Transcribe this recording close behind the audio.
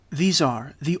These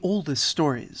are the oldest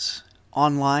stories,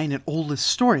 online at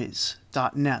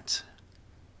oldeststories.net.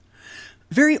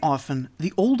 Very often,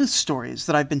 the oldest stories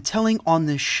that I've been telling on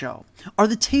this show are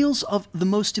the tales of the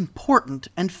most important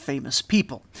and famous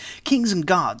people, kings and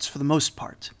gods for the most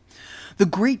part. The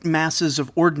great masses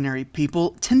of ordinary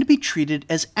people tend to be treated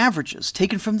as averages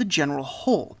taken from the general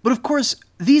whole. But of course,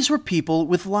 these were people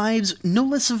with lives no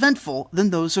less eventful than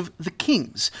those of the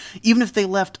kings, even if they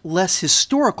left less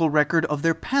historical record of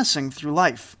their passing through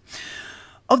life.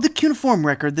 Of the cuneiform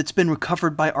record that's been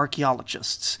recovered by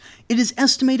archaeologists, it is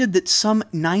estimated that some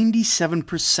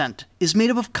 97% is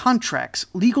made up of contracts,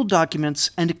 legal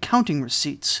documents, and accounting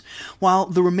receipts, while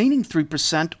the remaining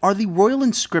 3% are the royal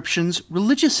inscriptions,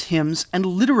 religious hymns, and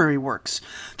literary works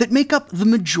that make up the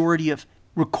majority of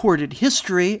recorded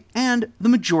history and the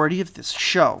majority of this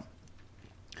show.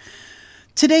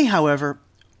 Today, however,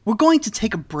 we're going to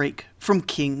take a break from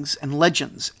kings and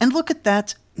legends and look at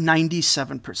that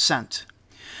 97%.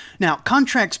 Now,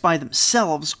 contracts by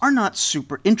themselves are not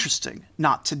super interesting,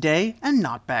 not today and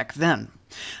not back then.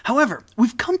 However,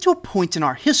 we've come to a point in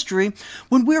our history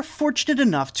when we're fortunate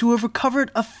enough to have recovered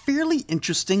a fairly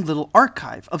interesting little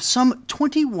archive of some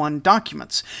 21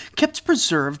 documents kept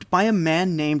preserved by a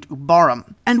man named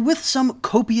Ubarum. And with some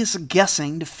copious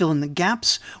guessing to fill in the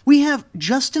gaps, we have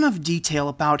just enough detail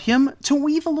about him to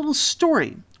weave a little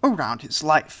story around his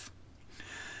life.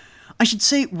 I should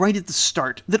say right at the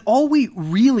start that all we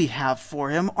really have for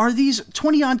him are these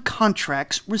 20-odd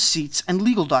contracts, receipts, and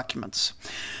legal documents.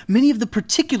 Many of the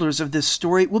particulars of this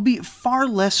story will be far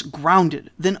less grounded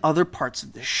than other parts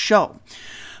of this show,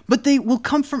 but they will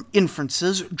come from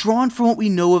inferences drawn from what we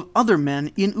know of other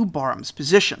men in Ubarum's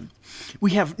position.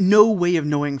 We have no way of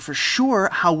knowing for sure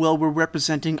how well we're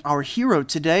representing our hero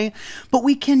today, but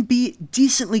we can be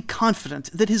decently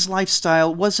confident that his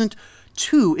lifestyle wasn't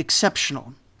too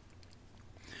exceptional.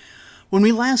 When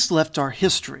we last left our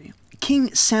history,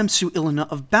 King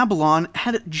Samsu-iluna of Babylon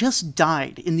had just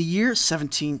died in the year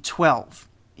 1712.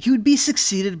 He would be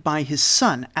succeeded by his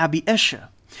son, Abi-Eshuh.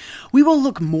 We will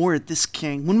look more at this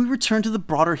king when we return to the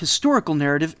broader historical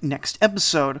narrative next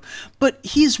episode, but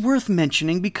he's worth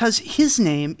mentioning because his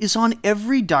name is on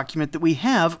every document that we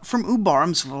have from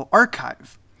Ubarum's little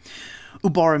archive.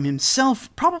 Ubarum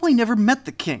himself probably never met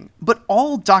the king, but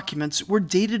all documents were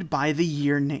dated by the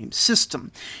year name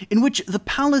system, in which the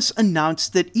palace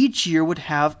announced that each year would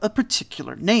have a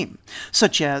particular name,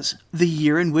 such as the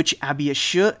year in which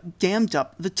Abi-Eshuh dammed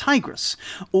up the Tigris,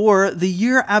 or the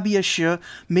year Abi-Eshuh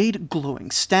made glowing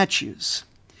statues.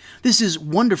 This is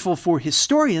wonderful for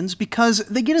historians because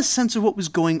they get a sense of what was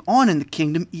going on in the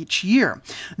kingdom each year.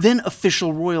 Then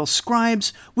official royal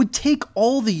scribes would take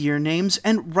all the year names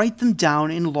and write them down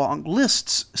in long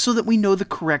lists so that we know the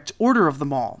correct order of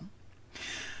them all.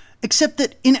 Except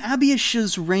that in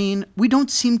Abi-Eshuh's reign, we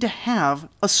don't seem to have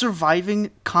a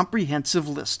surviving comprehensive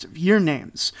list of year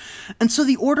names, and so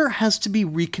the order has to be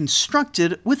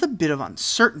reconstructed with a bit of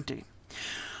uncertainty.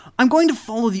 I'm going to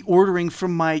follow the ordering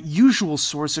from my usual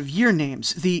source of year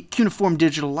names, the Cuneiform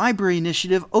Digital Library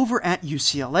Initiative over at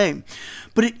UCLA,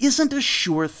 but it isn't a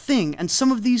sure thing, and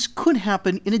some of these could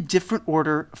happen in a different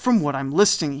order from what I'm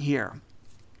listing here.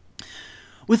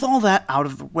 With all that out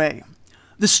of the way,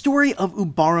 the story of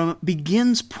Ubarum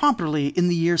begins properly in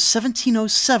the year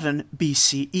 1707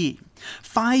 BCE,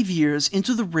 5 years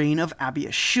into the reign of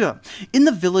Abi-Eshuh, in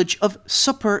the village of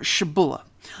Supper-Shabula,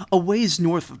 a ways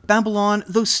north of Babylon,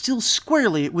 though still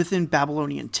squarely within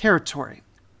Babylonian territory.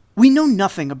 We know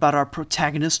nothing about our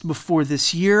protagonist before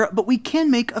this year, but we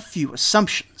can make a few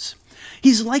assumptions.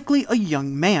 He's likely a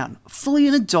young man, fully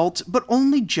an adult, but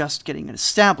only just getting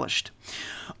established.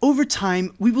 Over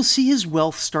time, we will see his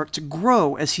wealth start to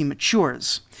grow as he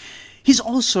matures. He's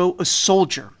also a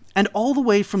soldier, and all the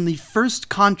way from the first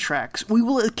contracts, we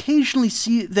will occasionally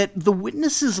see that the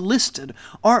witnesses listed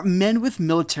are men with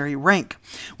military rank,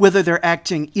 whether they're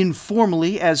acting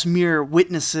informally as mere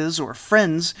witnesses or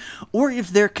friends, or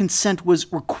if their consent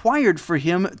was required for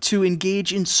him to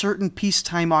engage in certain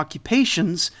peacetime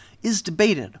occupations is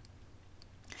debated.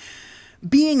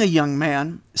 Being a young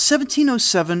man,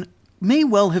 1707 may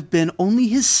well have been only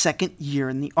his second year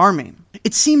in the army.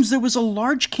 It seems there was a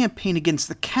large campaign against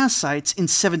the Kassites in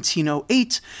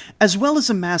 1708, as well as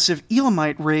a massive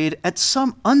Elamite raid at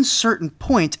some uncertain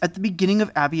point at the beginning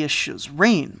of Abi-Eshuh's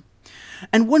reign.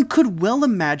 And one could well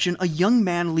imagine a young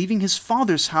man leaving his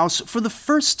father's house for the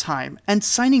first time and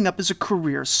signing up as a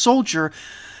career soldier,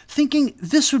 thinking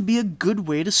this would be a good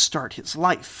way to start his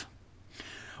life.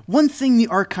 One thing the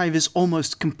archive is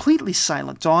almost completely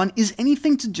silent on is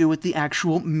anything to do with the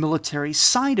actual military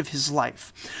side of his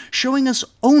life, showing us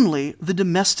only the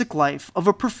domestic life of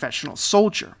a professional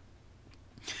soldier.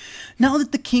 Now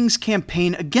that the king's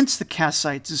campaign against the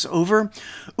Kassites is over,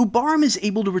 Ubaram is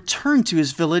able to return to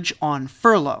his village on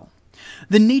furlough.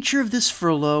 The nature of this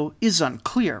furlough is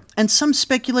unclear, and some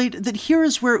speculate that here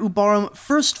is where Ubaram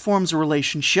first forms a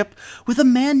relationship with a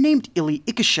man named Ili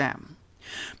Ikisham.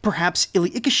 Perhaps Ili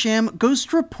Ikisham goes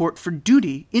to report for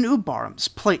duty in Ubaram's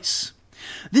place.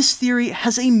 This theory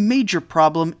has a major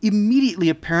problem immediately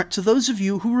apparent to those of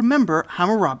you who remember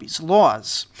Hammurabi's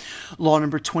laws. Law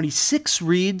number 26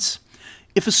 reads,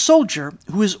 "If a soldier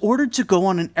who is ordered to go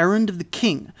on an errand of the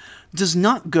king does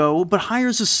not go but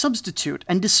hires a substitute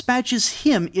and dispatches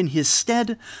him in his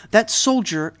stead, that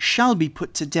soldier shall be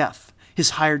put to death.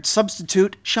 His hired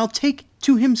substitute shall take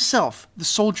to himself the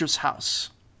soldier's house."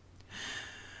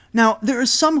 Now, there are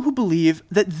some who believe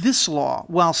that this law,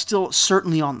 while still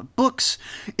certainly on the books,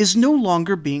 is no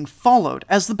longer being followed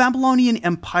as the Babylonian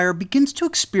Empire begins to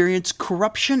experience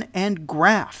corruption and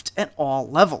graft at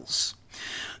all levels.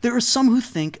 There are some who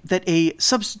think that a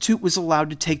substitute was allowed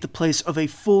to take the place of a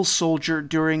full soldier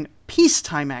during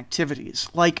peacetime activities,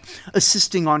 like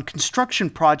assisting on construction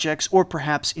projects or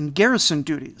perhaps in garrison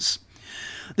duties.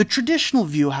 The traditional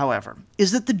view, however,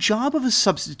 is that the job of a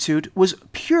substitute was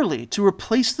purely to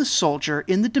replace the soldier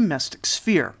in the domestic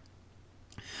sphere.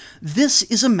 This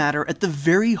is a matter at the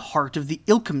very heart of the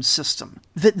Ilkham system,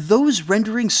 that those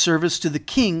rendering service to the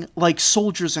king, like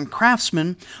soldiers and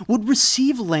craftsmen, would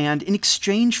receive land in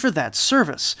exchange for that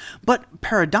service, but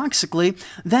paradoxically,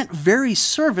 that very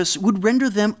service would render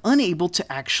them unable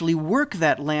to actually work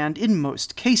that land in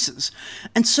most cases,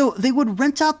 and so they would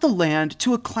rent out the land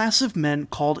to a class of men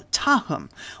called tahum,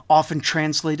 often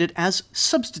translated as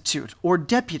substitute or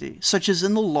deputy, such as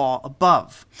in the law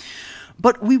above.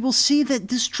 But we will see that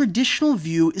this traditional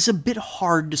view is a bit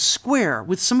hard to square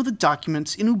with some of the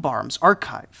documents in Ubaram's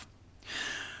archive.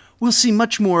 We'll see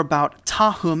much more about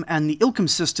Tahum and the Ilkham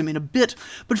system in a bit,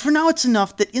 but for now it's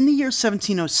enough that in the year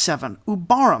 1707,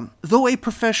 Ubaram, though a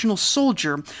professional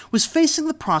soldier, was facing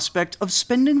the prospect of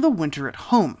spending the winter at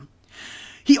home.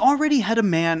 He already had a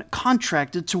man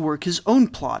contracted to work his own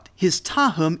plot, his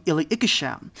Tahum Ili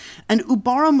Ikisham, and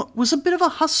Ubaram was a bit of a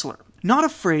hustler, not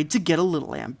afraid to get a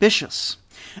little ambitious.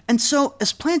 And so,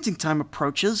 as planting time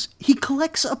approaches, he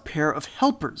collects a pair of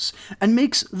helpers and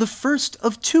makes the first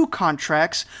of two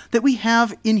contracts that we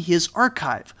have in his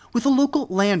archive with a local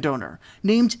landowner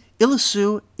named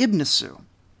Ilisu Ibnisu.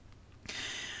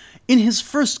 In his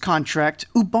first contract,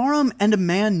 Ubaram and a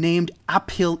man named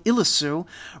Aphil Ilisu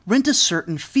rent a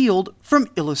certain field from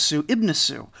Ilisu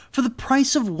Ibnisu for the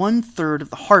price of 1/3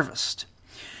 of the harvest.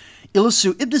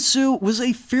 Ilisu Ibnisu was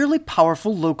a fairly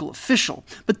powerful local official,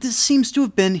 but this seems to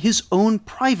have been his own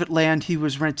private land he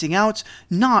was renting out,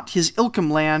 not his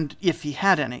Ilkham land, if he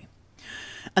had any.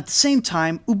 At the same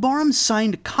time, Ubaram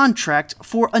signed a contract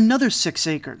for another 6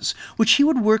 acres, which he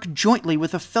would work jointly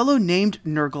with a fellow named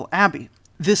Nergal Abbey.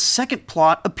 This second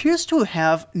plot appears to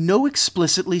have no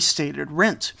explicitly stated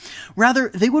rent. Rather,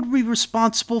 they would be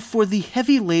responsible for the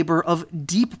heavy labor of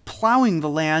deep plowing the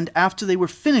land after they were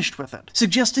finished with it,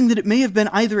 suggesting that it may have been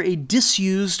either a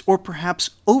disused or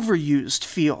perhaps overused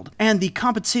field, and the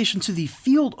compensation to the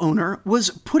field owner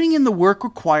was putting in the work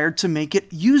required to make it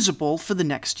usable for the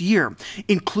next year,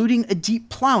 including a deep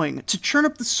plowing to churn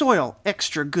up the soil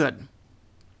extra good.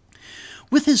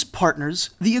 With his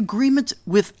partners, the agreement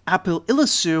with Aphil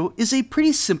Ilisu is a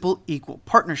pretty simple equal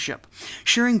partnership,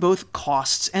 sharing both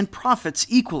costs and profits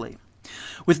equally.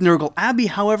 With Nergal Abbey,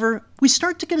 however, we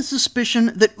start to get a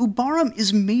suspicion that Ubaram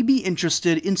is maybe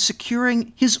interested in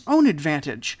securing his own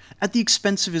advantage at the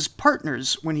expense of his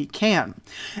partners when he can,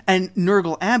 and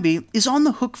Nergal Abbey is on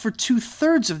the hook for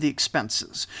 2/3 of the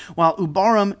expenses, while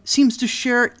Ubaram seems to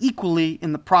share equally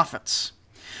in the profits.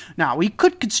 Now, we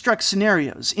could construct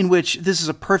scenarios in which this is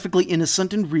a perfectly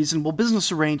innocent and reasonable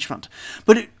business arrangement,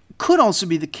 but it could also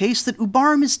be the case that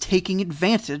Ubaram is taking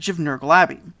advantage of Nergal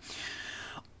Abbey.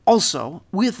 Also,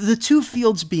 with the 2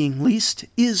 fields being leased,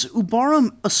 is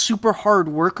Ubaram a super hard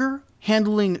worker,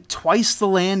 handling twice the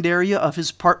land area of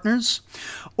his partners?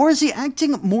 Or is he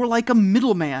acting more like a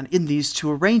middleman in these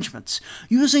 2 arrangements,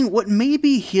 using what may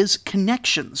be his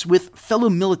connections with fellow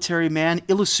military man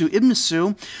Ilisu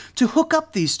Ibnisu to hook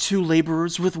up these 2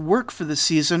 laborers with work for the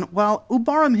season, while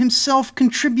Ubaram himself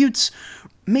contributes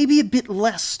maybe a bit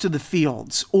less to the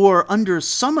fields, or under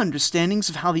some understandings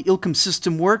of how the Ilkham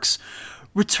system works,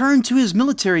 returned to his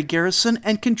military garrison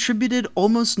and contributed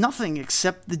almost nothing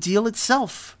except the deal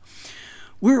itself?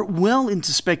 We're well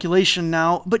into speculation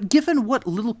now, but given what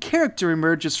little character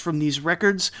emerges from these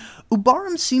records,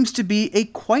 Ubaram seems to be a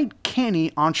quite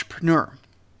canny entrepreneur.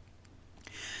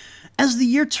 As the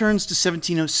year turns to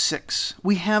 1706,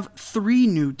 we have 3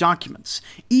 new documents,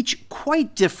 each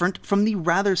quite different from the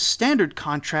rather standard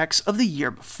contracts of the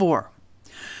year before.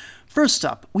 First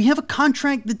up, we have a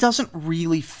contract that doesn't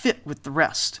really fit with the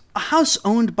rest. A house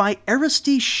owned by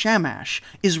Aristes Shamash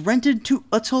is rented to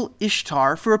Utul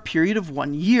Ishtar for a period of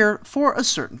 1 year for a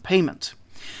certain payment.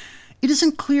 It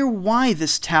isn't clear why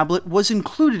this tablet was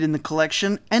included in the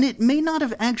collection, and it may not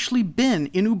have actually been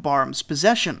in Ubaram's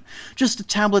possession, just a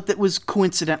tablet that was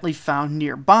coincidentally found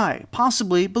nearby,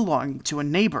 possibly belonging to a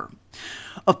neighbor.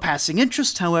 Of passing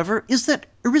interest, however, is that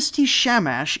Aristes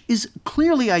Shamash is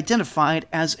clearly identified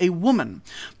as a woman,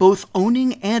 both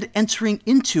owning and entering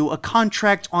into a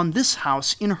contract on this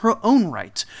house in her own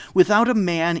right, without a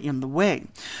man in the way,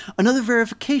 another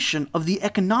verification of the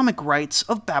economic rights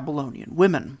of Babylonian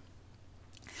women.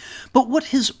 But what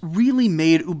has really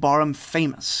made Ubaram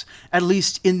famous, at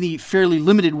least in the fairly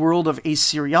limited world of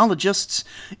Assyriologists,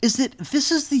 is that this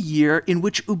is the year in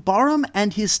which Ubaram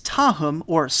and his Tahum,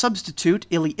 or substitute,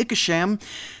 Ili-Ikisham,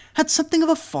 had something of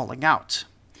a falling out.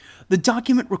 The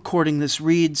document recording this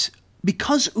reads,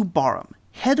 "Because Ubaram,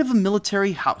 head of a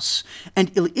military house,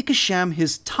 and Ili-Ikisham,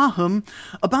 his Tahum,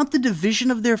 about the division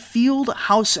of their field,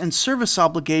 house, and service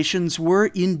obligations were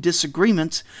in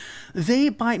disagreement, they,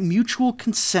 by mutual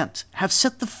consent, have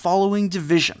set the following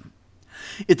division."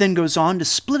 It then goes on to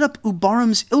split up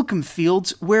Ubaram's Ilkham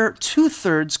fields, where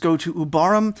 2/3 go to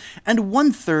Ubaram and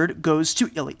 1/3 goes to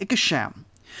Ili-Ikisham.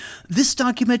 This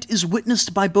document is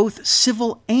witnessed by both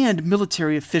civil and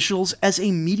military officials as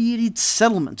a mediated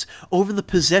settlement over the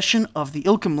possession of the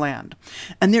Ilkham land,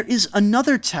 and there is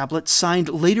another tablet signed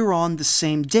later on the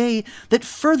same day that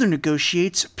further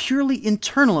negotiates purely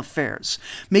internal affairs,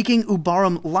 making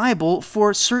Ubaram liable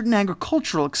for certain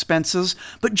agricultural expenses,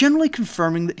 but generally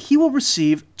confirming that he will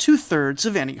receive 2/3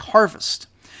 of any harvest.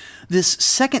 This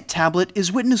second tablet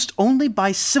is witnessed only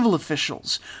by civil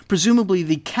officials. Presumably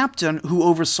the captain who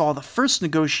oversaw the first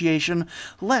negotiation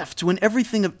left when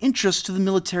everything of interest to the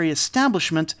military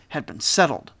establishment had been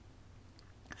settled.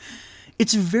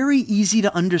 It's very easy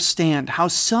to understand how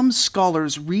some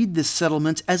scholars read this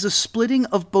settlement as a splitting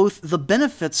of both the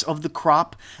benefits of the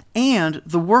crop and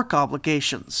the work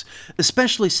obligations,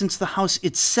 especially since the house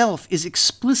itself is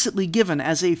explicitly given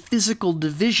as a physical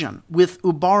division, with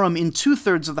Ubaram in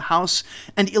 2/3 of the house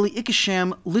and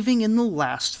Ili-Ikisham living in the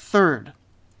last third.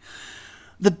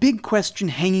 The big question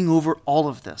hanging over all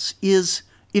of this is,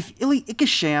 if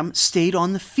Ili-Ikisham stayed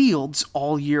on the fields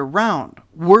all year round,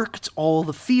 worked all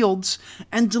the fields,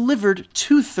 and delivered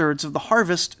 2/3 of the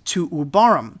harvest to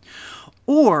Ubaram,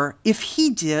 or if he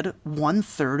did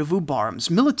 1/3 of Ubaram's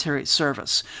military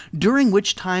service, during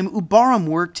which time Ubaram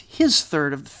worked his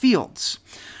third of the fields.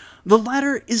 The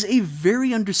latter is a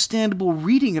very understandable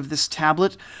reading of this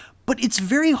tablet, but it's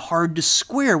very hard to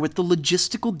square with the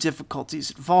logistical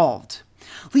difficulties involved.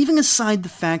 Leaving aside the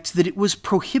fact that it was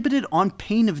prohibited on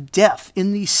pain of death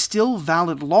in the still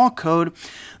valid law code,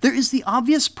 there is the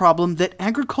obvious problem that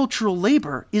agricultural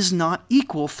labor is not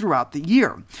equal throughout the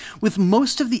year, with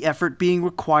most of the effort being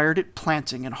required at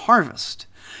planting and harvest.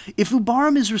 If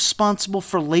Ubaram is responsible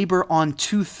for labor on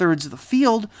 2/3 of the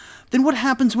field, then what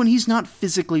happens when he's not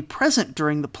physically present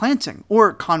during the planting?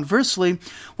 Or conversely,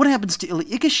 what happens to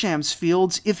Ili-Ikisham's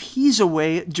fields if he's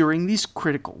away during these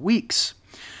critical weeks?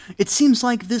 It seems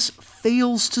like this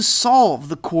fails to solve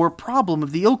the core problem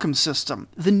of the Ilkham system,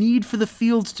 the need for the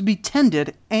fields to be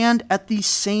tended and at the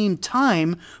same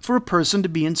time for a person to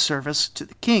be in service to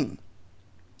the king.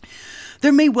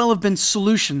 There may well have been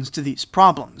solutions to these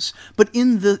problems, but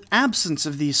in the absence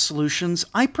of these solutions,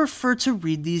 I prefer to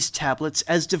read these tablets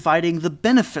as dividing the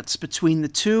benefits between the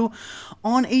two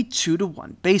on a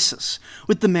 2-to-1 basis,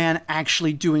 with the man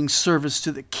actually doing service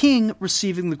to the king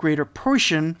receiving the greater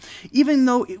portion, even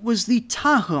though it was the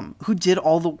Tahum who did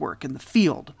all the work in the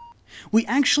field. We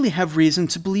actually have reason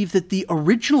to believe that the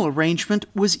original arrangement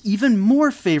was even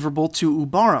more favorable to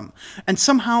Ubaram, and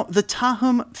somehow the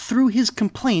Tahum, through his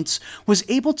complaints, was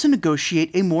able to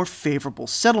negotiate a more favorable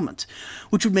settlement,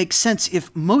 which would make sense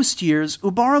if most years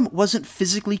Ubaram wasn't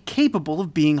physically capable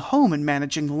of being home and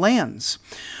managing lands.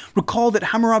 Recall that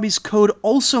Hammurabi's code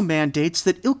also mandates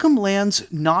that Ilkham lands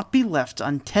not be left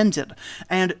untended,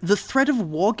 and the threat of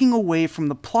walking away from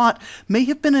the plot may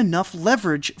have been enough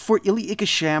leverage for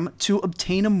Ili-Ikisham to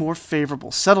obtain a more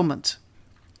favorable settlement.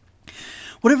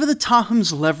 Whatever the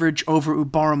Tahum's leverage over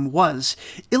Ubaram was,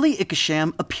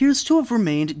 Ili-Ikisham appears to have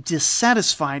remained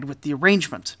dissatisfied with the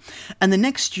arrangement, and the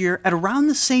next year, at around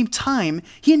the same time,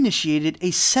 he initiated a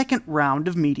second round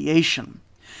of mediation.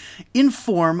 In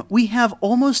form, we have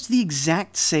almost the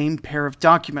exact same pair of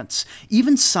documents,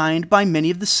 even signed by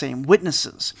many of the same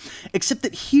witnesses, except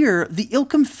that here the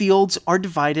Ilkham fields are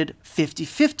divided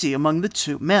 50-50 among the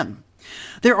two men.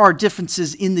 There are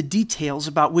differences in the details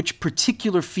about which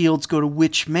particular fields go to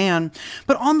which man,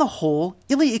 but on the whole,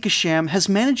 Ili Ikisham has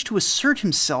managed to assert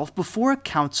himself before a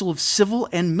council of civil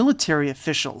and military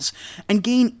officials and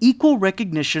gain equal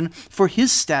recognition for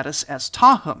his status as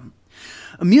Tahum.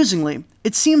 Amusingly,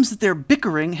 it seems that their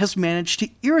bickering has managed to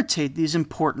irritate these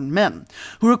important men,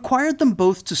 who required them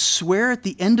both to swear at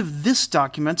the end of this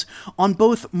document on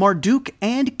both Marduk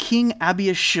and King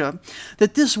Abiashir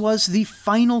that this was the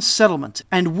final settlement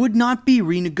and would not be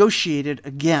renegotiated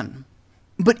again.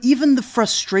 But even the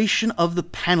frustration of the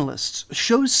panelists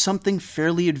shows something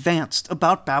fairly advanced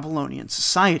about Babylonian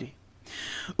society.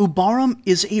 Ubaram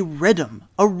is a redim,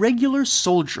 a regular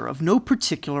soldier of no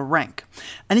particular rank,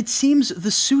 and it seems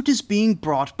the suit is being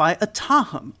brought by a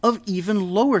Tahum of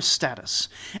even lower status,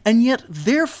 and yet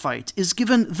their fight is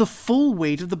given the full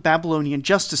weight of the Babylonian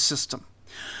justice system.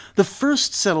 The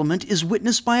first settlement is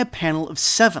witnessed by a panel of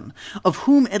 7, of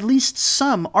whom at least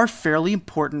some are fairly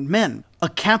important men, a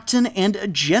captain and a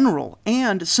general,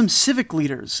 and some civic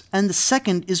leaders, and the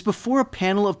second is before a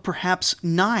panel of perhaps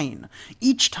 9,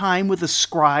 each time with a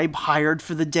scribe hired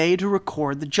for the day to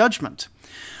record the judgment.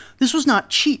 This was not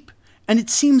cheap, and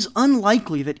it seems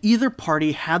unlikely that either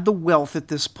party had the wealth at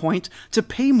this point to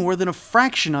pay more than a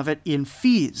fraction of it in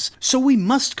fees. So we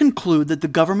must conclude that the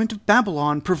government of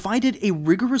Babylon provided a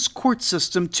rigorous court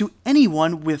system to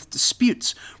anyone with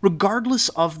disputes, regardless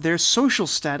of their social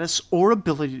status or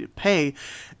ability to pay,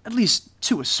 at least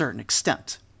to a certain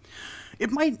extent. It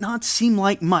might not seem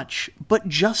like much, but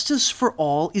justice for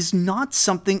all is not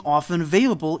something often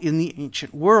available in the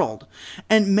ancient world,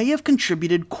 and may have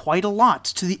contributed quite a lot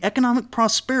to the economic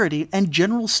prosperity and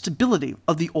general stability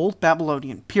of the Old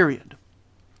Babylonian period.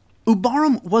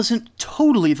 Ubaram wasn't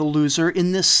totally the loser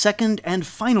in this second and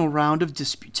final round of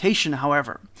disputation,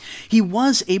 however. He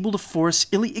was able to force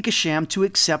Ili Ikisham to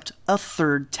accept a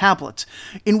third tablet,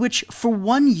 in which for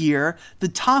 1 year the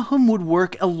Tahum would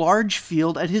work a large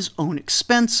field at his own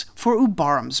expense for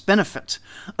Ubaram's benefit,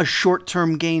 a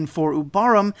short-term gain for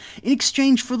Ubaram in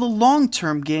exchange for the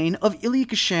long-term gain of Ili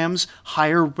Ikisham's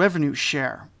higher revenue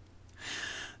share.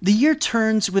 The year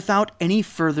turns without any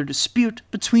further dispute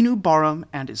between Ubaram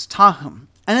and his Tahum,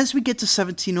 and as we get to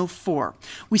 1704,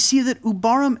 we see that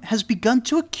Ubaram has begun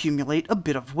to accumulate a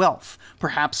bit of wealth,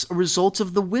 perhaps a result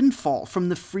of the windfall from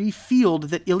the free field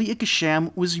that Ili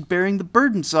Ikisham was bearing the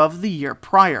burdens of the year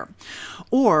prior,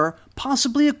 or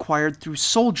possibly acquired through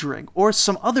soldiering or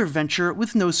some other venture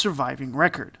with no surviving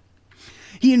record.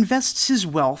 He invests his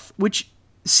wealth, which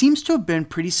seems to have been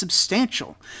pretty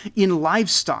substantial, in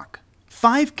livestock,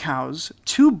 5 cows,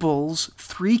 2 bulls,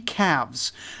 3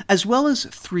 calves, as well as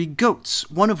 3 goats,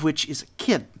 one of which is a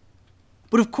kid.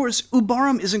 But of course,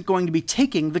 Ubaram isn't going to be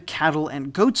taking the cattle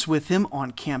and goats with him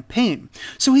on campaign,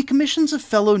 so he commissions a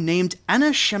fellow named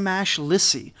Anna-Shamash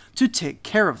Lissi to take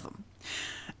care of them.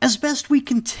 As best we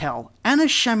can tell,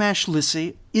 Anna-Shamash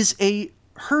Lissi is a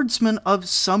herdsman of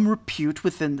some repute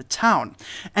within the town,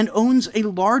 and owns a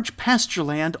large pasture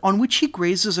land on which he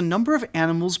grazes a number of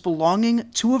animals belonging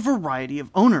to a variety of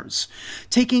owners,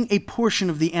 taking a portion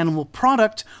of the animal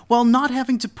product while not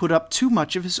having to put up too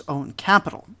much of his own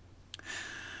capital.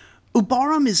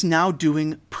 Ubaram is now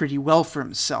doing pretty well for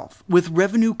himself, with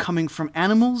revenue coming from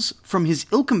animals, from his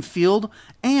Ilkham field,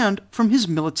 and from his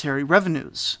military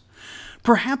revenues.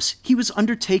 Perhaps he was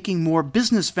undertaking more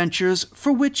business ventures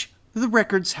for which the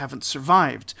records haven't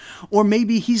survived, or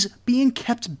maybe he's being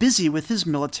kept busy with his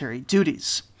military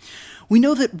duties. We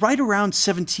know that right around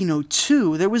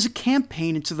 1702 there was a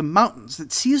campaign into the mountains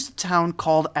that seized a town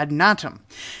called Adnatum,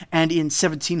 and in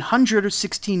 1700 or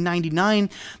 1699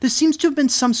 there seems to have been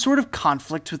some sort of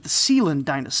conflict with the Sealand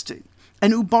dynasty,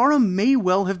 and Ubaram may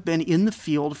well have been in the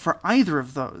field for either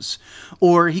of those,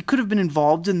 or he could have been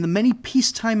involved in the many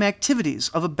peacetime activities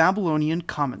of a Babylonian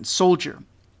common soldier.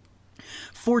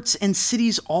 Forts and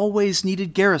cities always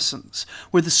needed garrisons,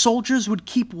 where the soldiers would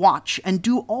keep watch and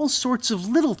do all sorts of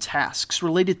little tasks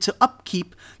related to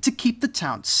upkeep to keep the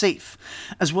town safe,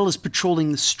 as well as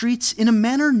patrolling the streets in a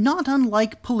manner not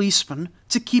unlike policemen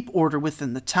to keep order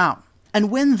within the town. And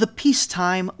when the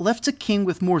peacetime left a king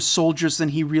with more soldiers than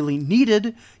he really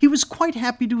needed, he was quite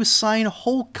happy to assign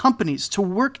whole companies to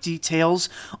work details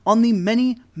on the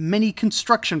many, many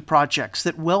construction projects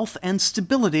that wealth and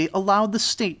stability allowed the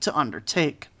state to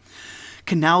undertake.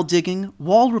 Canal digging,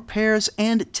 wall repairs,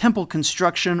 and temple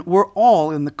construction were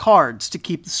all in the cards to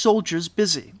keep the soldiers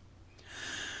busy.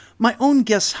 My own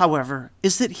guess, however,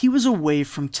 is that he was away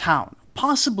from town,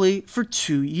 possibly for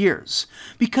 2 years,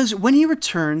 because when he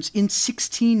returns in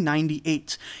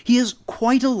 1698, he has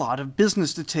quite a lot of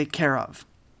business to take care of.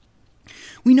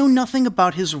 We know nothing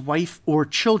about his wife or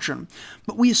children,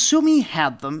 but we assume he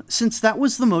had them since that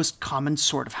was the most common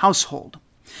sort of household.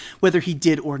 Whether he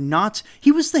did or not, he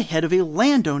was the head of a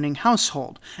landowning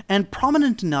household, and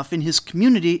prominent enough in his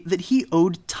community that he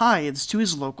owed tithes to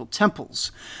his local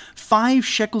temples, 5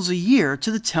 shekels a year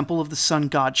to the temple of the sun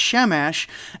god Shamash,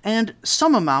 and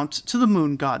some amount to the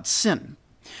moon god Sin.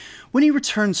 When he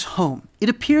returns home, it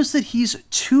appears that he's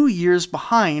 2 years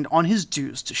behind on his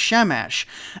dues to Shamash,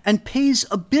 and pays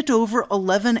a bit over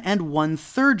 11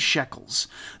 1/3 shekels,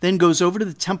 then goes over to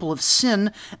the Temple of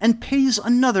Sin and pays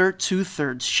another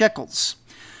 2/3 shekels.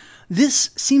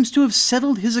 This seems to have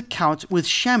settled his account with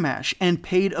Shamash and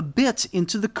paid a bit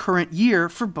into the current year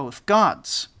for both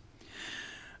gods.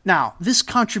 Now, this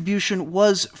contribution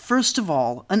was, first of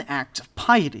all, an act of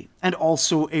piety, and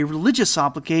also a religious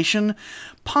obligation,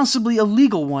 possibly a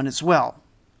legal one as well.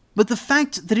 But the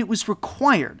fact that it was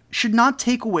required should not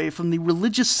take away from the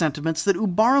religious sentiments that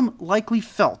Ubaram likely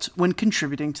felt when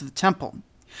contributing to the temple.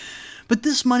 But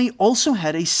this money also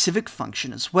had a civic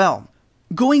function as well,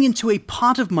 going into a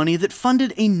pot of money that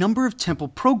funded a number of temple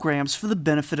programs for the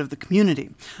benefit of the community,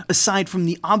 aside from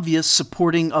the obvious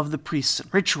supporting of the priests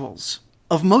and rituals.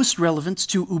 Of most relevance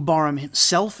to Ubaram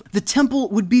himself, the temple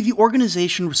would be the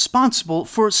organization responsible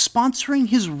for sponsoring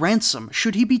his ransom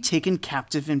should he be taken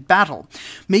captive in battle,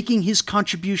 making his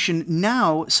contribution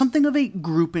now something of a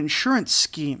group insurance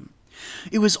scheme.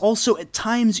 It was also at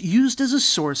times used as a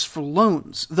source for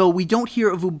loans, though we don't hear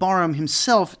of Ubaram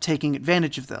himself taking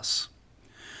advantage of this.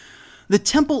 The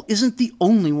temple isn't the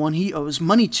only one he owes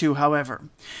money to, however.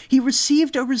 He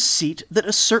received a receipt that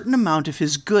a certain amount of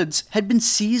his goods had been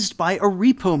seized by a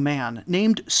repo man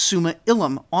named Suma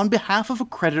Ilam on behalf of a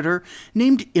creditor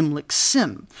named Imlik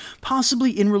Sin,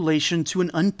 possibly in relation to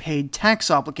an unpaid tax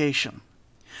obligation.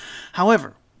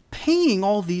 However, paying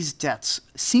all these debts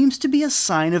seems to be a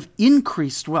sign of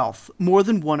increased wealth more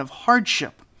than one of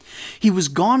hardship. He was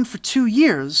gone for 2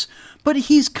 years, but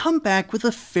he's come back with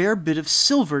a fair bit of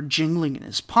silver jingling in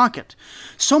his pocket,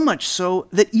 so much so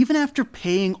that even after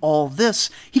paying all this,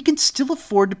 he can still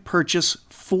afford to purchase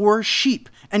 4 sheep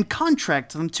and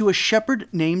contract them to a shepherd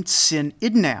named Sin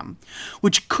Idnam,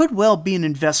 which could well be an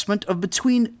investment of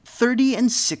between 30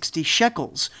 and 60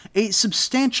 shekels, a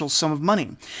substantial sum of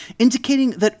money, indicating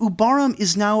that Ubaram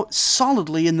is now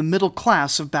solidly in the middle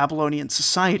class of Babylonian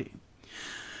society.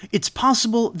 It's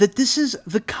possible that this is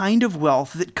the kind of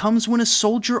wealth that comes when a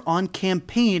soldier on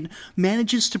campaign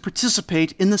manages to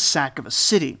participate in the sack of a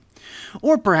city.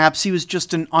 Or perhaps he was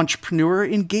just an entrepreneur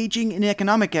engaging in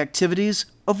economic activities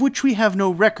of which we have no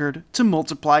record to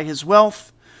multiply his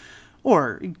wealth.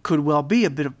 Or it could well be a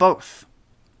bit of both.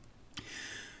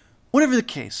 Whatever the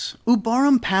case,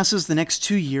 Ubaram passes the next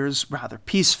 2 years rather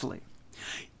peacefully.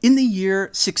 In the year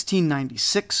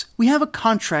 1696, we have a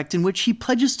contract in which he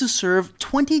pledges to serve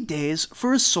 20 days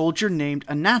for a soldier named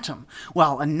Anatom,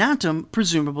 while Anatom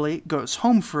presumably goes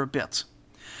home for a bit.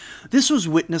 This was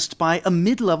witnessed by a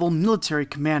mid-level military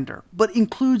commander, but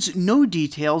includes no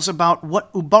details about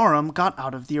what Ubaram got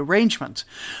out of the arrangement,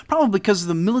 probably because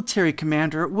the military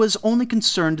commander was only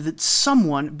concerned that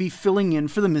someone be filling in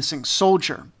for the missing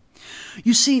soldier.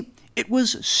 You see, it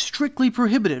was strictly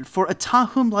prohibited for a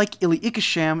Tahum like Ili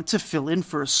Ikisham to fill in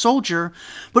for a soldier,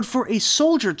 but for a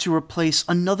soldier to replace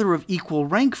another of equal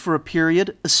rank for a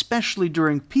period, especially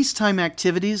during peacetime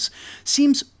activities,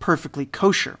 seems perfectly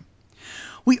kosher.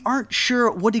 We aren't sure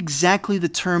what exactly the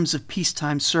terms of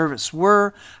peacetime service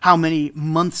were, how many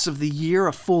months of the year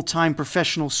a full-time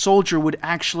professional soldier would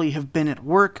actually have been at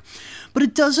work, but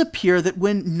it does appear that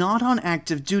when not on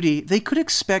active duty, they could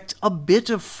expect a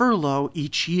bit of furlough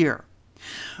each year.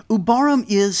 Ubaram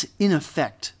is, in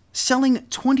effect, selling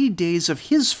 20 days of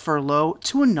his furlough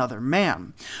to another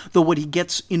man, though what he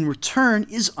gets in return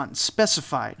is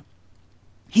unspecified.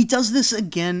 He does this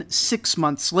again 6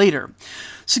 months later,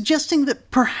 suggesting that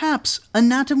perhaps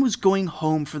Anatom was going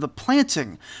home for the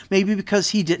planting, maybe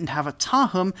because he didn't have a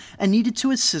Tahum and needed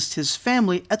to assist his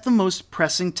family at the most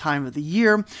pressing time of the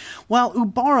year, while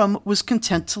Ubaram was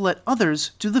content to let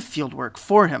others do the fieldwork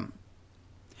for him.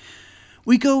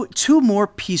 We go 2 more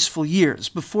peaceful years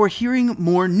before hearing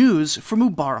more news from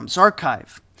Ubaram's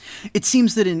archive. It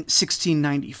seems that in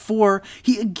 1694,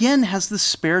 he again has the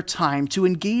spare time to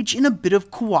engage in a bit of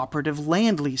cooperative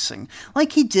land leasing,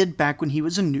 like he did back when he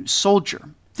was a new soldier.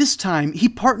 This time, he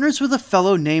partners with a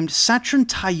fellow named Satran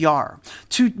Tayyar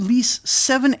to lease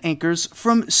 7 acres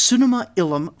from Sunama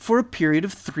Ilm for a period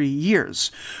of 3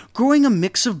 years, growing a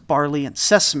mix of barley and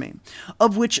sesame,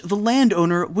 of which the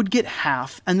landowner would get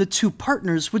half and the 2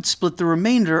 partners would split the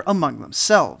remainder among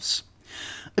themselves.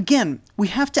 Again, we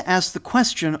have to ask the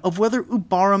question of whether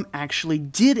Ubaram actually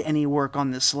did any work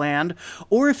on this land,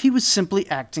 or if he was simply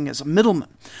acting as a middleman,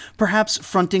 perhaps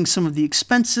fronting some of the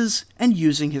expenses and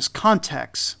using his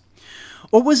contacts.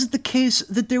 Or was it the case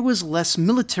that there was less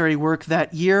military work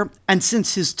that year, and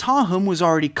since his Tahum was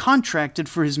already contracted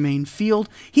for his main field,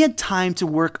 he had time to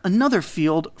work another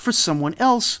field for someone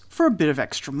else for a bit of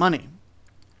extra money?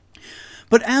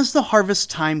 But as the harvest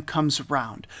time comes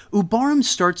around, Ubaram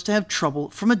starts to have trouble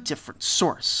from a different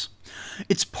source.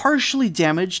 It's partially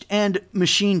damaged and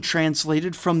machine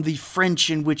translated from the French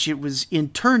in which it was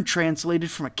in turn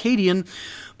translated from Akkadian,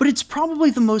 but it's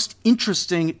probably the most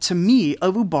interesting to me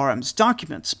of Ubaram's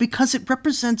documents because it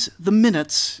represents the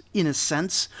minutes, in a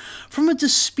sense, from a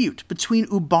dispute between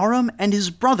Ubaram and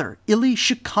his brother, Ili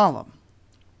Shikalam.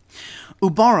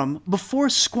 Ubaram, before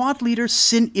squad leader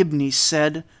Sin Ibni,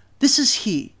 said, "This is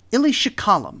he, Ili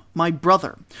Shikalam, my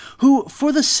brother, who,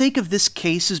 for the sake of this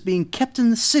case, is being kept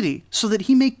in the city so that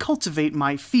he may cultivate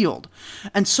my field,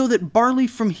 and so that barley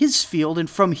from his field and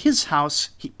from his house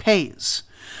he pays.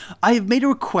 I have made a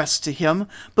request to him,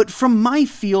 but from my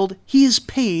field he is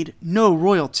paid no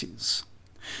royalties."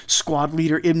 Squad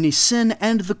leader Ibn Sin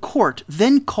and the court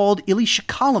then called Ili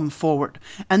Shikalam forward,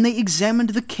 and they examined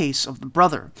the case of the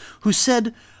brother, who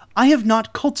said, "I have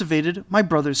not cultivated my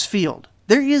brother's field.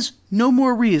 There is no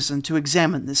more reason to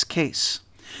examine this case."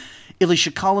 Ili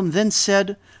Shikalam then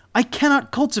said, "I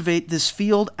cannot cultivate this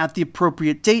field at the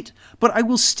appropriate date, but I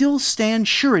will still stand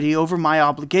surety over my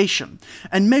obligation,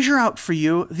 and measure out for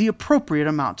you the appropriate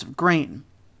amount of grain."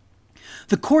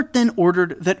 The court then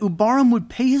ordered that Ubaram would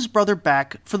pay his brother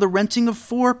back for the renting of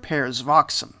 4 pairs of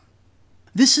oxen.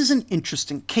 This is an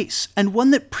interesting case, and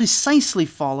one that precisely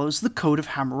follows the Code of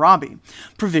Hammurabi.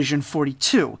 Provision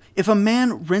 42, if a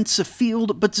man rents a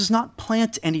field but does not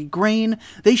plant any grain,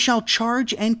 they shall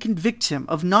charge and convict him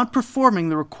of not performing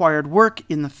the required work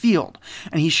in the field,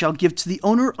 and he shall give to the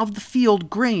owner of the field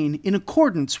grain in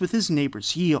accordance with his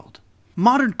neighbor's yield.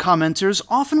 Modern commenters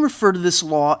often refer to this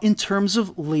law in terms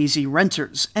of lazy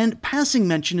renters, and passing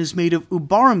mention is made of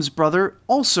Ubaram's brother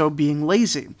also being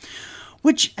lazy,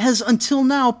 which has until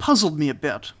now puzzled me a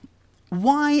bit.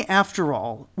 Why, after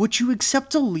all, would you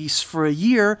accept a lease for a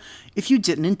year if you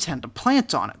didn't intend to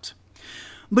plant on it?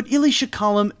 But Ili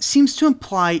Shikalam seems to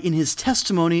imply in his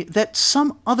testimony that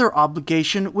some other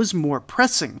obligation was more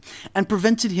pressing and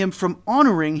prevented him from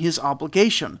honoring his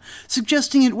obligation,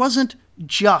 suggesting it wasn't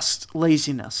just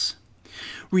laziness.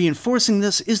 Reinforcing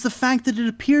this is the fact that it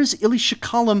appears Ili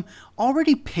Shikalam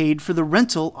already paid for the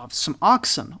rental of some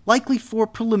oxen, likely for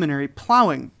preliminary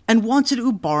plowing, and wanted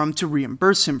Ubaram to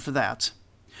reimburse him for that.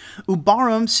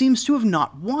 Ubaram seems to have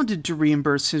not wanted to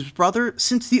reimburse his brother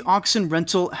since the oxen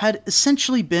rental had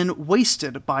essentially been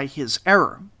wasted by his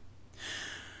error.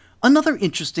 Another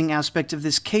interesting aspect of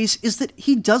this case is that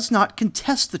he does not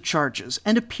contest the charges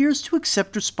and appears to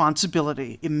accept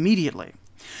responsibility immediately.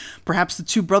 Perhaps the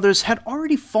 2 brothers had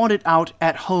already fought it out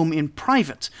at home in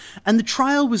private, and the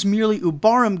trial was merely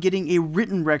Ubaram getting a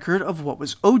written record of what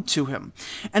was owed to him,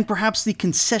 and perhaps the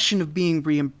concession of being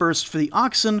reimbursed for the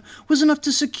oxen was enough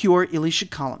to secure Ili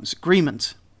Shikalam's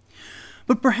agreement.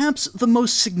 But perhaps the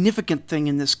most significant thing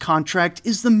in this contract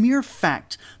is the mere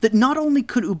fact that not only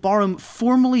could Ubaram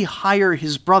formally hire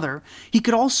his brother, he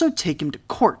could also take him to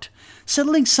court,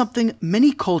 settling something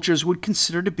many cultures would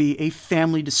consider to be a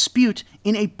family dispute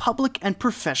in a public and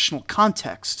professional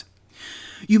context.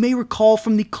 You may recall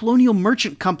from the colonial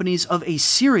merchant companies of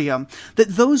Assyria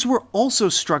that those were also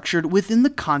structured within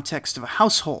the context of a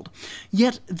household,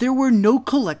 yet there were no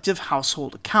collective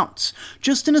household accounts,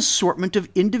 just an assortment of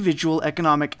individual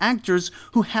economic actors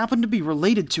who happened to be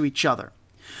related to each other.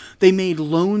 They made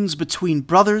loans between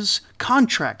brothers,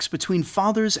 contracts between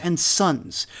fathers and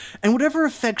sons, and whatever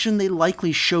affection they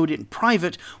likely showed in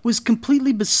private was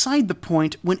completely beside the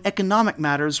point when economic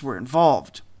matters were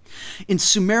involved. In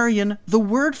Sumerian, the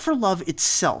word for love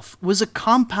itself was a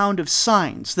compound of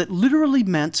signs that literally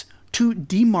meant to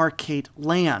demarcate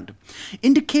land,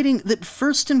 indicating that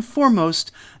first and foremost,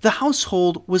 the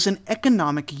household was an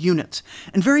economic unit,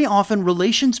 and very often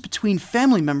relations between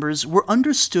family members were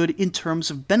understood in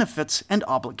terms of benefits and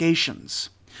obligations.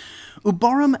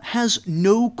 Ubaram has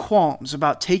no qualms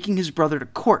about taking his brother to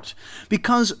court,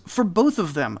 because for both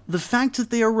of them, the fact that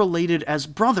they are related as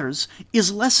brothers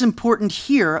is less important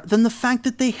here than the fact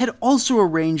that they had also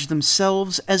arranged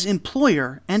themselves as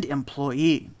employer and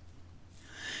employee.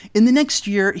 In the next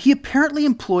year, he apparently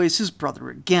employs his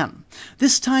brother again,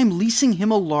 this time leasing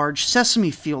him a large sesame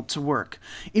field to work,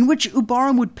 in which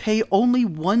Ubaram would pay only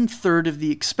 1/3 of the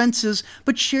expenses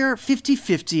but share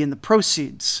 50-50 in the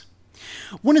proceeds.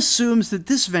 One assumes that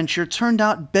this venture turned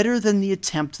out better than the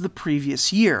attempt the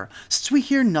previous year, since we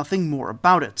hear nothing more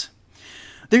about it.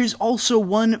 There is also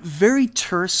one very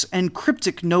terse and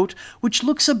cryptic note which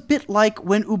looks a bit like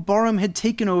when Ubaram had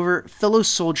taken over fellow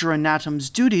soldier Anatom's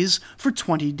duties for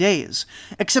 20 days,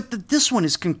 except that this one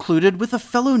is concluded with a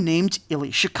fellow named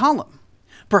Ili Shikalim.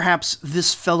 Perhaps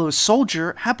this fellow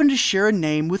soldier happened to share a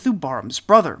name with Ubaram's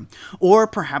brother, or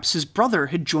perhaps his brother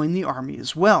had joined the army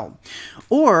as well,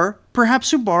 or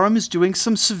perhaps Ubaram is doing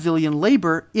some civilian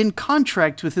labor in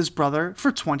contract with his brother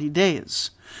for 20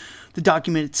 days. The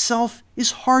document itself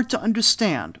is hard to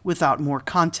understand without more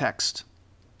context.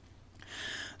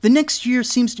 The next year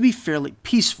seems to be fairly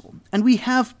peaceful, and we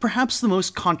have perhaps the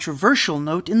most controversial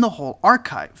note in the whole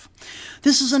archive.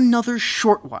 This is another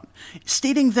short one,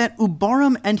 stating that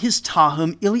Ubaram and his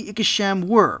Tahum Ili Ikisham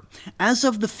were, as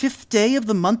of the 5th day of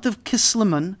the month of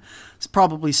Kisleman,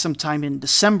 probably sometime in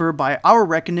December by our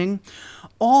reckoning,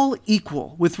 all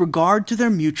equal with regard to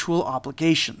their mutual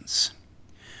obligations.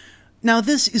 Now,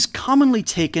 this is commonly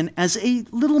taken as a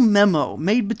little memo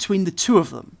made between the two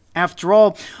of them. After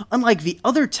all, unlike the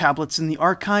other tablets in the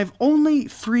archive, only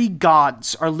 3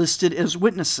 gods are listed as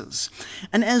witnesses,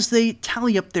 and as they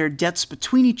tally up their debts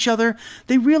between each other,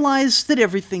 they realize that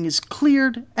everything is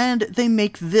cleared, and they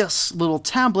make this little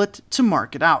tablet to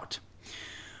mark it out.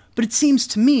 But it seems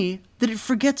to me that it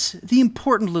forgets the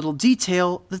important little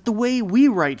detail that the way we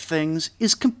write things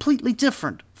is completely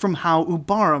different from how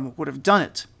Ubaram would have done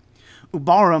it.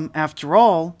 Ubaram, after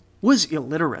all, was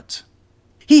illiterate.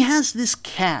 He has this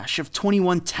cache of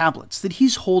 21 tablets that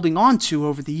he's holding on to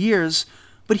over the years,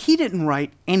 but he didn't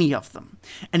write any of them,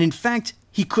 and in fact,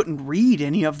 he couldn't read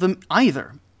any of them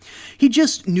either. He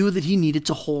just knew that he needed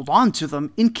to hold on to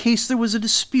them in case there was a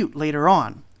dispute later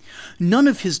on. None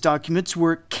of his documents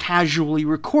were casually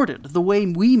recorded, the way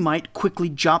we might quickly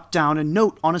jot down a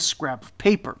note on a scrap of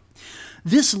paper.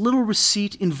 This little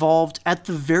receipt involved, at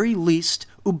the very least,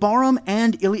 Ubaram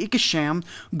and Ili Ikisham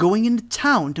going into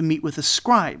town to meet with a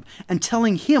scribe and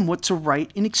telling him what to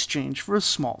write in exchange for a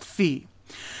small fee.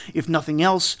 If nothing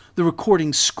else, the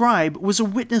recording scribe was a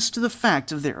witness to the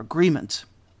fact of their agreement.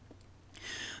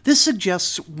 This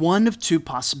suggests one of 2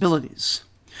 possibilities.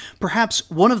 Perhaps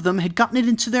one of them had gotten it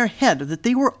into their head that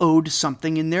they were owed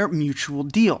something in their mutual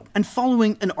deal, and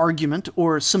following an argument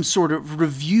or some sort of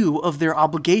review of their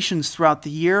obligations throughout the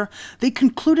year, they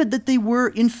concluded that they were,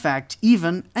 in fact,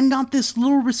 even, and got this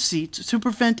little receipt to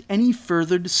prevent any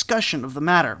further discussion of the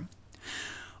matter.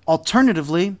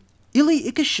 Alternatively, Ili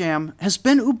Ikisham has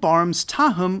been Ubaram's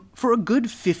Tahum for a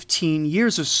good 15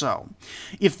 years or so,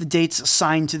 if the dates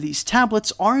assigned to these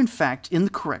tablets are in fact in the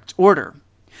correct order.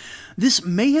 This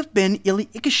may have been Ili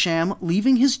Ikisham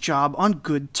leaving his job on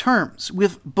good terms,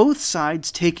 with both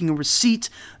sides taking a receipt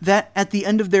that at the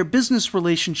end of their business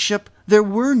relationship there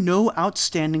were no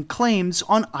outstanding claims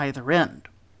on either end.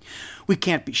 We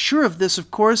can't be sure of this,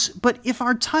 of course, but if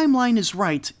our timeline is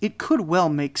right, it could well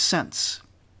make sense.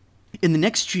 In the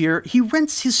next year, he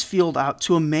rents his field out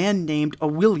to a man named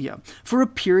Awilia for a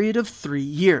period of 3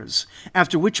 years,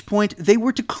 after which point they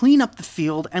were to clean up the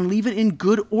field and leave it in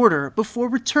good order before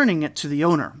returning it to the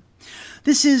owner.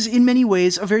 This is in many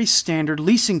ways a very standard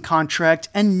leasing contract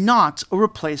and not a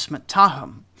replacement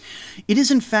Tahum. It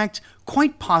is in fact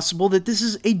quite possible that this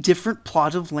is a different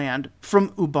plot of land from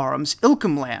Ubaram's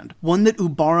Ilkham land, one that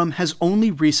Ubaram has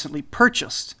only recently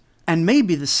purchased, and may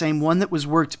be the same one that was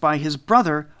worked by his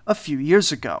brother a few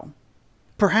years ago.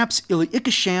 Perhaps Ili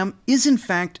Ikisham is in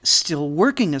fact still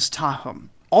working as Tahum.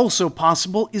 Also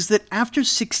possible is that after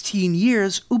 16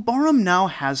 years, Ubaram now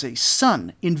has a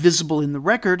son, invisible in the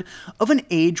record, of an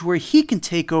age where he can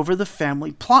take over the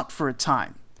family plot for a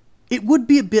time. It would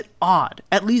be a bit odd,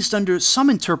 at least under some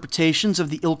interpretations of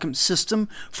the Ilkham system,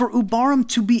 for Ubaram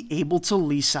to be able to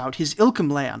lease out his Ilkham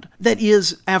land. That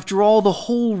is, after all, the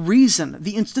whole reason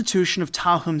the institution of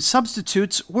Tahum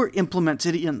substitutes were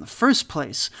implemented in the first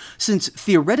place, since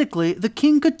theoretically the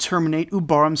king could terminate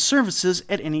Ubaram's services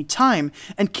at any time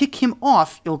and kick him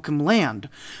off Ilkham land,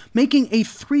 making a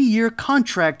 3-year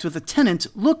contract with a tenant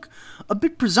look a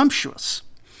bit presumptuous.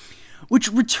 Which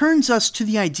returns us to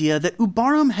the idea that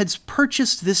Ubaram has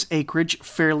purchased this acreage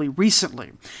fairly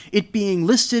recently, it being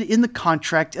listed in the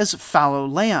contract as fallow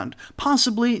land,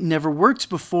 possibly never worked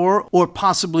before or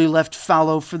possibly left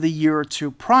fallow for the year or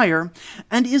two prior,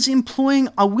 and is employing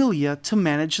Awilya to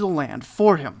manage the land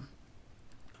for him.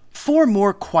 4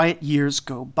 more quiet years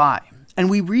go by, and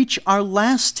we reach our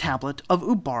last tablet of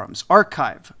Ubaram's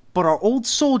archive, but our old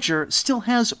soldier still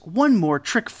has one more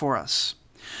trick for us.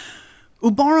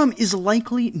 Ubaram is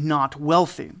likely not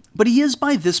wealthy, but he is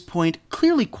by this point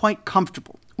clearly quite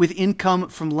comfortable, with income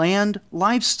from land,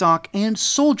 livestock, and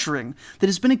soldiering that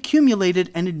has been accumulated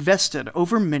and invested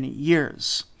over many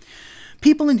years.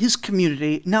 People in his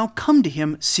community now come to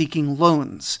him seeking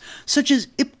loans, such as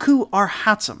Ipku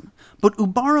Arhatam, but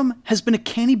Ubaram has been a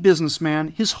canny businessman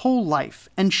his whole life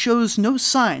and shows no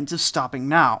signs of stopping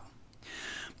now.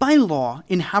 By law,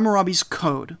 in Hammurabi's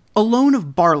code, a loan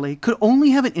of barley could only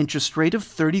have an interest rate of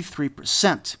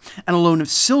 33%, and a loan of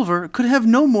silver could have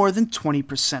no more than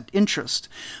 20% interest.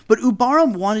 But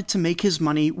Ubaram wanted to make his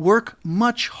money work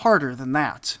much harder than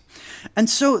that.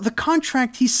 And so the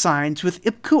contract he signs with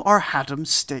Ipku Arhatam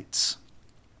states,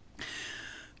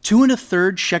 2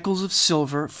 1/3 shekels of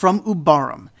silver from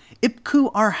Ubaram,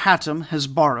 Ipku Arhatam has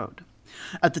borrowed.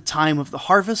 At the time of the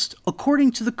harvest,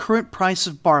 according to the current price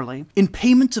of barley, in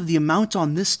payment of the amount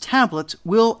on this tablet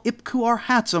will Ipku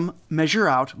Arhatam measure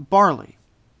out barley.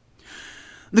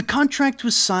 The contract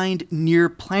was signed near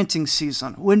planting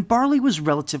season, when barley was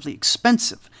relatively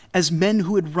expensive, as men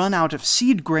who had run out of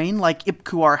seed grain like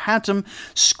Ipku Arhatam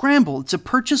scrambled to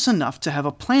purchase enough to have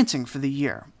a planting for the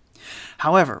year.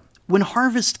 However, when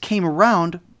harvest came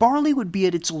around, barley would be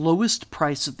at its lowest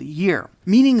price of the year,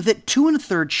 meaning that 2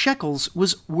 1/3 shekels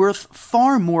was worth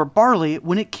far more barley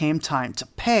when it came time to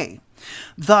pay.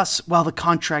 Thus, while the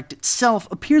contract itself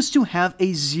appears to have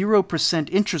a 0%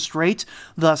 interest rate,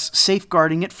 thus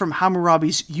safeguarding it from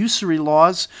Hammurabi's usury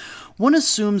laws, one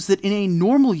assumes that in a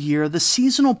normal year the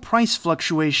seasonal price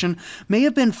fluctuation may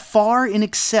have been far in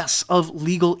excess of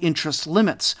legal interest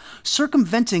limits,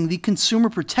 circumventing the consumer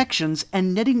protections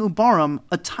and netting Ubaram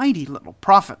a tidy little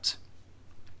profit.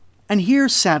 And here,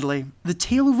 sadly, the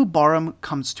tale of Ubaram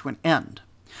comes to an end.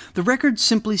 The record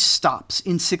simply stops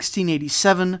in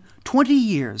 1687, 20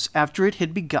 years after it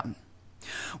had begun.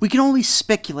 We can only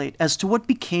speculate as to what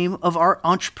became of our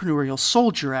entrepreneurial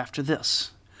soldier after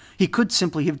this. He could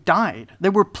simply have died.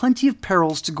 There were plenty of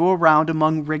perils to go around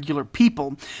among regular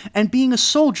people, and being a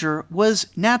soldier was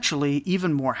naturally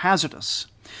even more hazardous.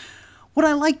 What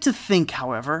I like to think,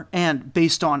 however, and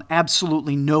based on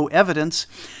absolutely no evidence,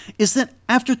 is that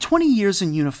after 20 years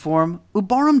in uniform,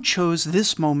 Ubaram chose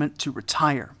this moment to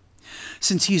retire.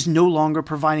 Since he's no longer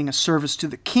providing a service to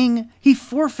the king, he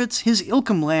forfeits his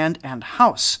Ilkham land and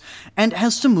house, and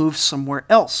has to move somewhere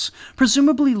else,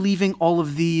 presumably leaving all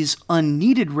of these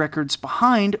unneeded records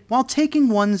behind while taking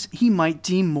ones he might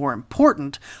deem more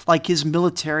important, like his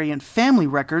military and family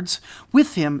records,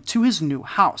 with him to his new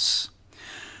house.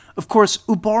 Of course,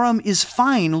 Ubaram is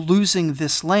fine losing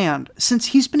this land, since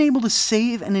he's been able to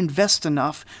save and invest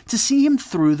enough to see him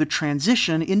through the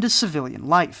transition into civilian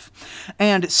life.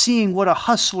 And seeing what a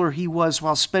hustler he was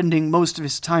while spending most of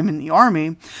his time in the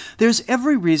army, there's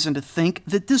every reason to think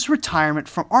that this retirement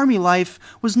from army life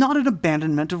was not an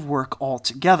abandonment of work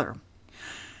altogether.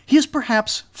 He is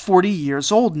perhaps 40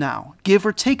 years old now, give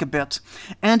or take a bit,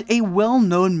 and a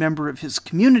well-known member of his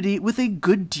community with a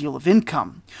good deal of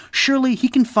income. Surely he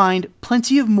can find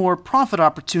plenty of more profit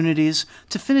opportunities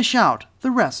to finish out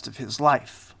the rest of his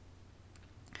life.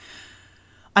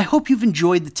 I hope you've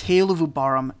enjoyed the tale of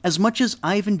Ubaram as much as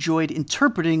I've enjoyed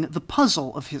interpreting the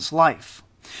puzzle of his life.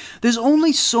 There's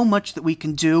only so much that we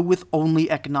can do with only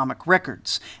economic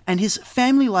records, and his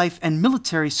family life and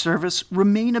military service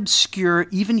remain obscure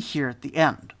even here at the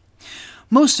end.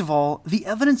 Most of all, the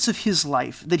evidence of his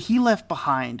life that he left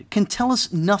behind can tell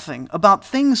us nothing about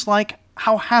things like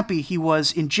how happy he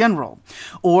was in general,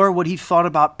 or what he thought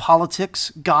about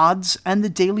politics, gods, and the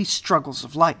daily struggles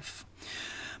of life.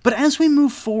 But as we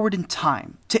move forward in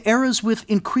time, to eras with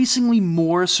increasingly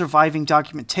more surviving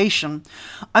documentation,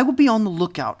 I will be on the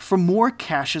lookout for more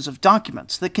caches of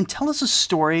documents that can tell us a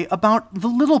story about the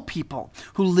little people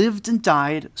who lived and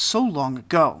died so long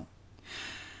ago.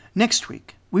 Next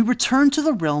week, we return to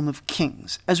the realm of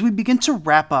kings as we begin to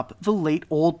wrap up the late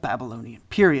Old Babylonian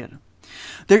period.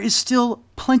 There is still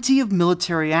plenty of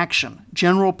military action,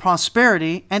 general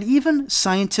prosperity, and even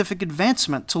scientific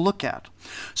advancement to look at.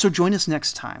 So join us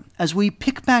next time as we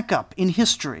pick back up in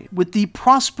history with the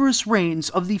prosperous reigns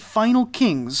of the final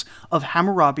kings of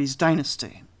Hammurabi's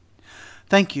dynasty.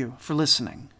 Thank you for listening.